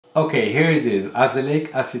Okay, here it is,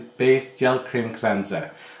 Azelaic Acid Based Gel Cream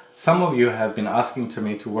Cleanser. Some of you have been asking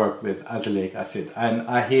me to work with azelaic acid, and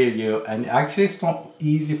I hear you, and actually it's not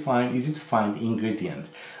easy to find ingredient.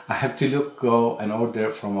 I have to go and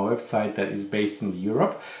order from a website that is based in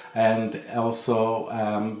Europe, and also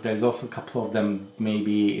there's also a couple of them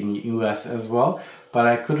maybe in the US as well, but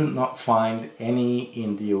I couldn't not find any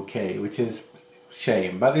in the UK, which is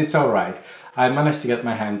shame, but it's alright. I managed to get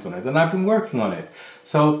my hands on it and I've been working on it.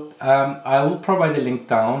 So I will provide a link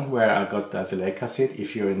down where I got the azelaic acid.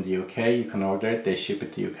 If you're in the UK, you can order it. They ship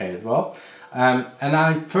it to UK as well. And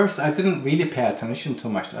I didn't really pay attention too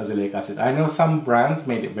much to azelaic acid. I know some brands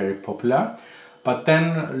made it very popular, but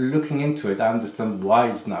then looking into it, I understand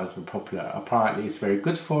why it's not as popular. Apparently it's very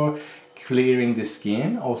good for clearing the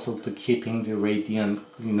skin, also to keeping the radiant,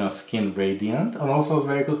 skin radiant, and also it's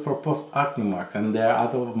very good for post-acne marks, and there are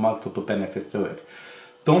other multiple benefits to it.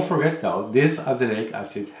 Don't forget though, this azelaic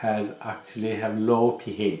acid actually have low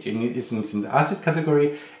pH, and it is in the acid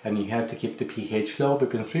category, and you have to keep the pH low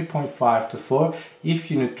between 3.5 to 4.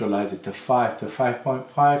 If you neutralize it to 5 to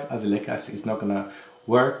 5.5, azelaic acid is not gonna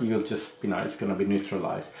work. You'll just, it's gonna be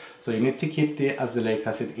neutralized. So you need to keep the azelaic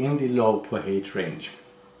acid in the low pH range.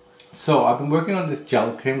 So I've been working on this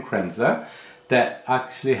gel cream cleanser that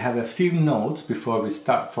actually have a few notes before we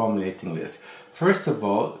start formulating this. First of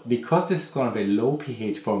all, because this is going to be a low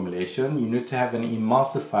pH formulation, you need to have an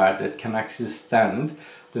emulsifier that can actually stand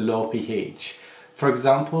the low pH. For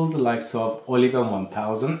example, the likes of Oliva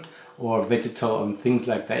 1000 or Vegetal and things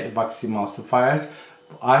like that, wax emulsifiers,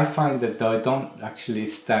 I find that they don't actually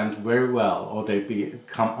stand very well, or they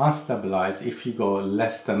become unstabilized if you go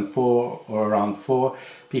less than 4 or around 4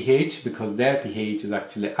 pH, because their pH is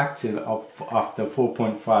actually active after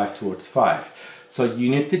 4.5 towards 5. So you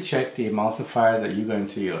need to check the emulsifiers that you're going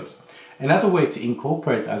to use. Another way to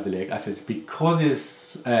incorporate azelaic acid is because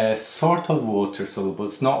it's sort of water soluble.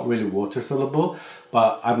 It's not really water soluble,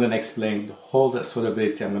 but I'm going to explain the whole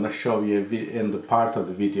solubility. I'm going to show you in the part of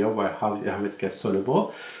the video where how it gets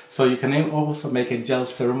soluble. So you can also make a gel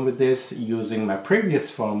serum with this using my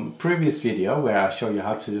previous video where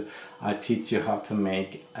I teach you how to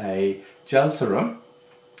make a gel serum.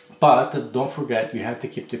 But don't forget, you have to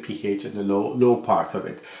keep the pH in the low part of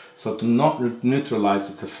it. So to not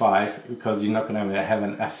neutralize it to 5, because you're not going to have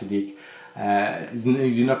an acidic,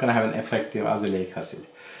 you're not going to have an effective azelaic acid.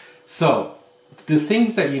 So the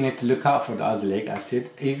things that you need to look out for the azelaic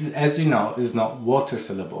acid is, as you know, is not water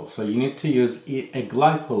soluble. So you need to use a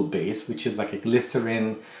glycol base, which is like a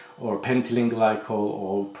glycerin or pentylene glycol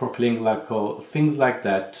or propylene glycol, things like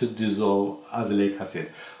that, to dissolve azelaic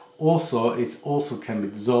acid. Also, it can be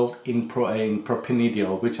dissolved in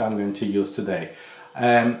Propanediol, which I'm going to use today.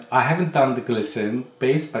 I haven't done the glycerin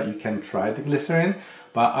base, but you can try the glycerin.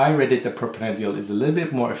 But I read it that Propanediol is a little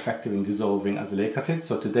bit more effective in dissolving azelaic acid,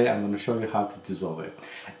 so today I'm going to show you how to dissolve it.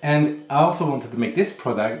 And I also wanted to make this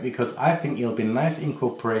product because I think it'll be a nice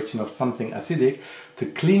incorporation of something acidic to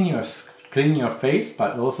clean your face,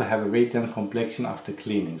 but also have a radiant complexion after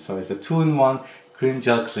cleaning. So it's a 2-in-1 cream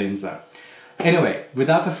gel cleanser. Anyway,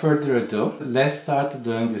 without further ado, let's start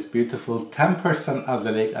doing this beautiful 10%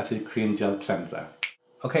 azelaic acid cream gel cleanser.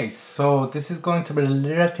 Okay, so this is going to be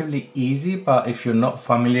relatively easy, but if you're not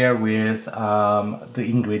familiar with the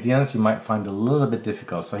ingredients, you might find it a little bit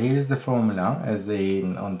difficult. So here is the formula as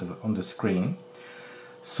on the screen.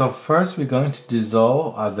 So first we're going to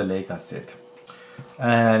dissolve azelaic acid.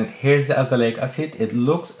 And here's the azelaic acid. It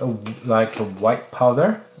looks like a white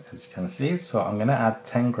powder, as you can see. So I'm gonna add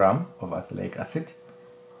 10 grams of azelaic acid.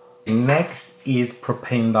 Next is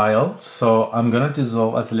propanediol. So I'm gonna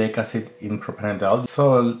dissolve azelaic acid in propanediol.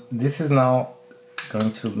 So this is now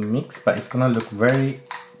going to mix, but it's gonna look very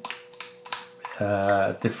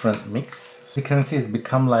different mix. As you can see, it's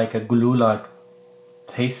become like a glue-like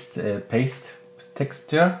paste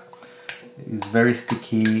texture. It's very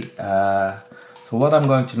sticky. So what I'm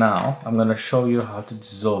going to show you how to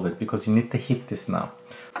dissolve it, because you need to heat this now.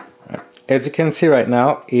 As you can see right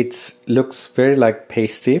now, it looks very like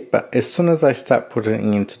pasty, but as soon as I start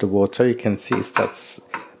putting it into the water, you can see it starts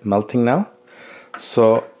melting now.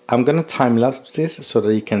 So I'm going to time lapse this so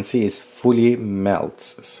that you can see it fully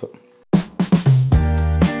melts. So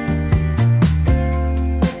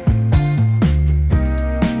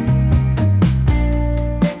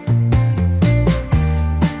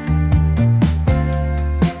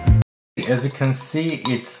as you can see,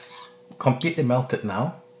 it's completely melted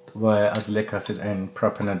now, with azelaic acid and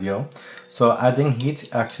propanediol. So adding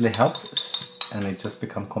heat actually helps, and it just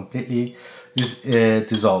becomes completely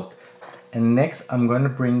dissolved. And next I'm going to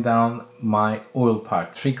bring down my oil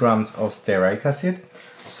part, 3 grams of stearic acid.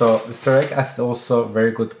 So the stearic acid also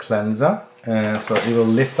very good cleanser, so it will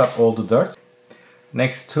lift up all the dirt.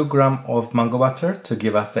 Next 2 grams of mango butter to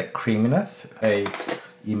give us that creaminess, a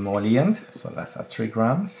emollient, so let's add 3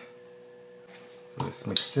 grams. So let's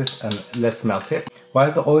mix this and let's melt it.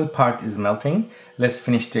 While the oil part is melting, let's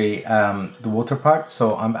finish the water part.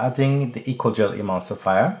 So I'm adding the Ecogel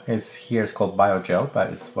emulsifier. Here it's called Biogel,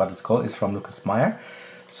 but it's what it's called. It's from Lucas Meyer.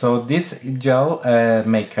 So this gel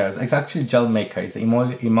maker, it's actually gel maker. It's an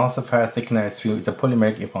emulsifier thickener. It's a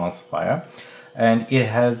polymeric emulsifier, and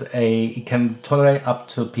it can tolerate up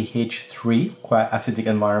to pH 3, quite acidic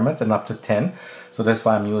environments, and up to 10. So that's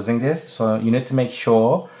why I'm using this. So you need to make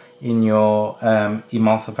sure in your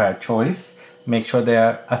emulsifier choice, make sure they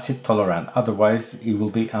are acid tolerant. Otherwise,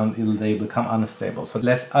 they become unstable. So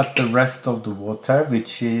let's add the rest of the water,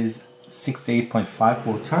 which is 68.5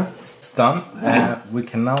 water. It's done. We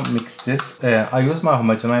can now mix this. I use my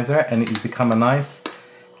homogenizer and it's become a nice,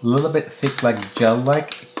 little bit thick, like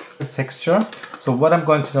gel-like texture. So what I'm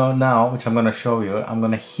going to do now, which I'm going to show you, I'm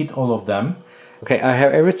going to heat all of them. Okay, I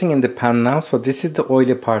have everything in the pan now. So this is the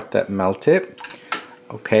oily part that melted.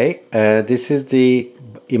 Okay, this is the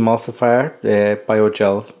emulsifier, the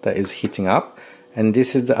Biogel that is heating up. And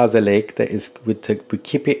this is the Azelaic that is, we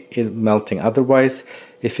keep it melting. Otherwise,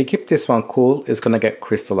 if you keep this one cool, it's gonna get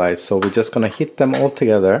crystallized. So we're just gonna heat them all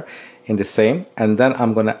together in the same, and then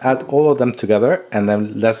I'm gonna add all of them together, and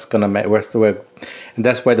then that's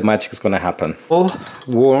where the magic is gonna happen. All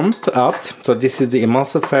warmed up. So this is the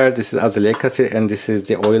emulsifier, this is Azelaic acid, and this is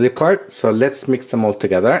the oily part. So let's mix them all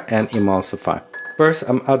together and emulsify. First,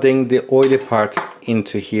 I'm adding the oily part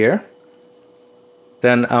into here.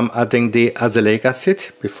 Then I'm adding the azelaic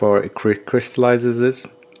acid before it crystallizes this.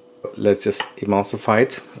 Let's just emulsify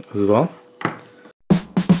it as well.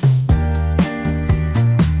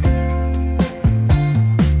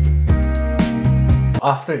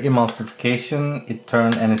 After emulsification, it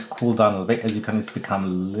turned and it's cooled down a little bit. As you can, it's become a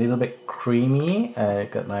little bit creamy.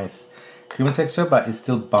 Got nice creamy texture, but it's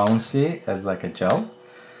still bouncy as like a gel.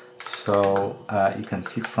 So you can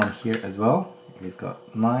see it from here as well. We've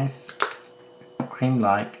got nice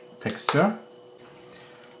cream-like texture.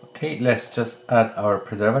 Okay, let's just add our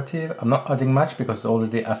preservative. I'm not adding much because it's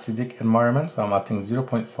already acidic environment, so I'm adding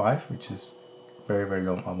 0.5, which is very, very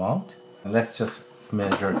low amount. And let's just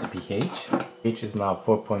measure the pH. pH is now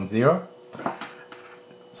 4.0.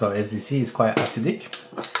 So as you see, it's quite acidic.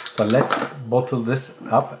 So let's bottle this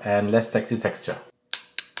up and let's take the texture.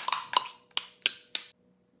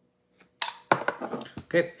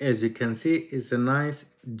 Okay, as you can see, it's a nice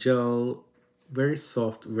gel, very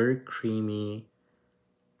soft, very creamy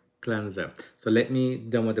cleanser. So let me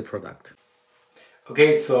demo the product.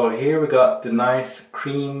 Okay, so here we got the nice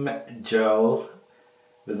cream gel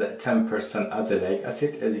with the 10% azelaic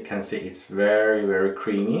acid. As you can see, it's very, very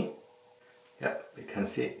creamy. Yeah, you can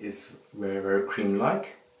see it's very, very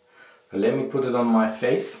cream-like. So let me put it on my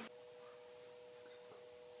face.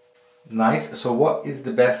 Nice. So what is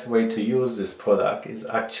the best way to use this product is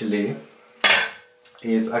actually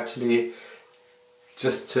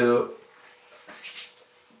just to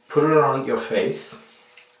put it on your face,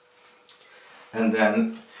 and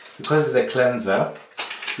then because it's a cleanser,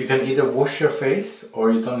 you can either wash your face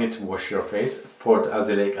or you don't need to wash your face for the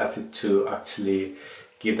azelaic acid to actually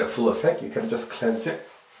give the full effect. You can just cleanse it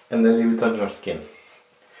and then leave it on your skin.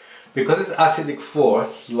 Because it's acidic floor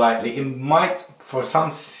slightly, it might, for some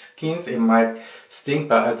skins it might sting,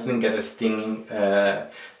 but I didn't get a stinging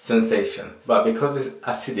sensation. But because it's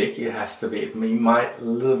acidic, it has to be, it might a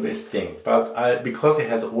little bit sting, but because it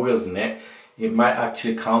has oils in it, it might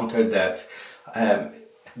actually counter that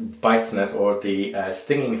biteness or the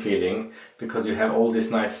stinging feeling, because you have all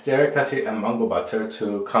this nice stearic acid and mango butter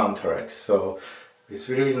to counter it. So it's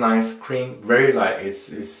really nice cream, very light,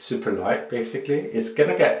 it's super light basically. It's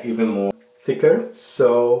gonna get even more thicker,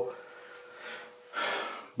 so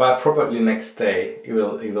but probably next day it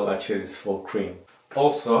will achieve its full cream.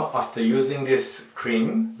 Also, after using this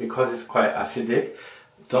cream, because it's quite acidic,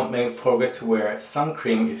 don't forget to wear sun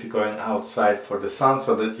cream if you're going outside for the sun,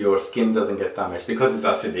 so that your skin doesn't get damaged. Because it's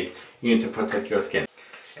acidic, you need to protect your skin.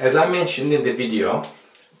 As I mentioned in the video,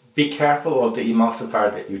 be careful of the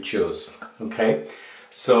emulsifier that you choose. Okay,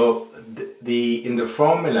 so in the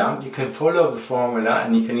formula, you can follow the formula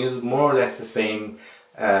and you can use more or less the same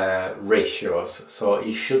ratios, so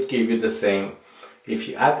it should give you the same. If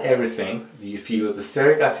you add everything, if you use the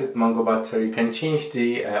stearic acid, mango butter, you can change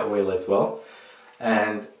the oil as well,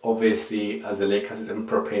 and obviously azelaic acid and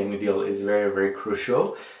propanediol is very, very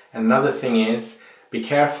crucial. Another thing is, be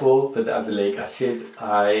careful with the azelaic acid.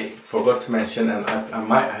 I forgot to mention, and I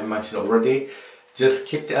might have mentioned already, just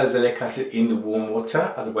keep the azelaic acid in the warm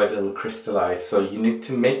water, otherwise it will crystallize. So you need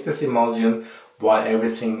to make this emulsion while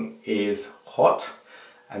everything is hot,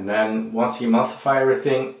 and then once you emulsify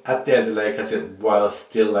everything, add the azelaic acid while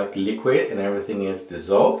still like liquid and everything is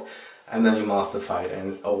dissolved, and then emulsify it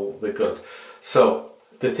and it's all good. So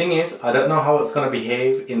the thing is, I don't know how it's going to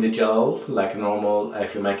behave in the gel like normal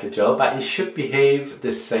if you make a gel, but it should behave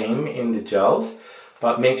the same in the gels.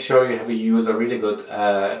 But make sure you have use a really good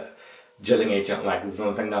gelling agent like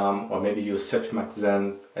xanthan or maybe use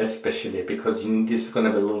cetrimazine, especially because this is going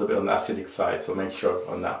to be a little bit on the acidic side, so make sure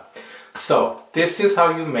on that. So this is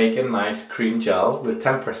how you make a nice cream gel with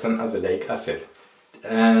 10% azelaic acid.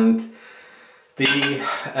 And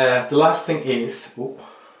the last thing is,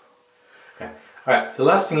 Alright, the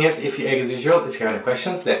last thing is, if you, as usual, if you have any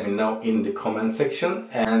questions, let me know in the comment section.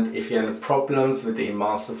 And if you have any problems with the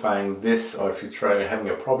emulsifying this, or if you're having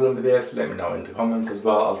a problem with this, let me know in the comments as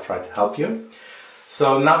well. I'll try to help you.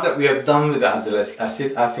 So now that we are done with the azelaic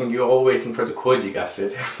acid, I think you're all waiting for the kojic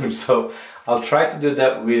acid. So I'll try to do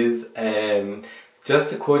that with just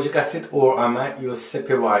the kojic acid, or I might use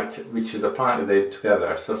Receipe white, which is apparently they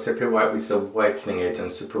together. So Receipe white is a whitening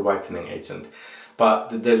agent, super whitening agent.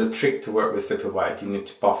 But there's a trick to work with Receipe white, you need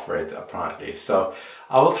to buffer it apparently. So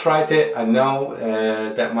I will try it. I know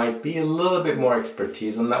that might be a little bit more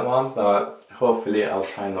expertise on that one, but hopefully I'll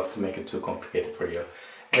try not to make it too complicated for you.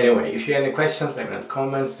 Anyway, if you have any questions, let me know in the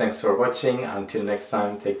comments. Thanks for watching. Until next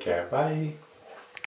time, take care. Bye.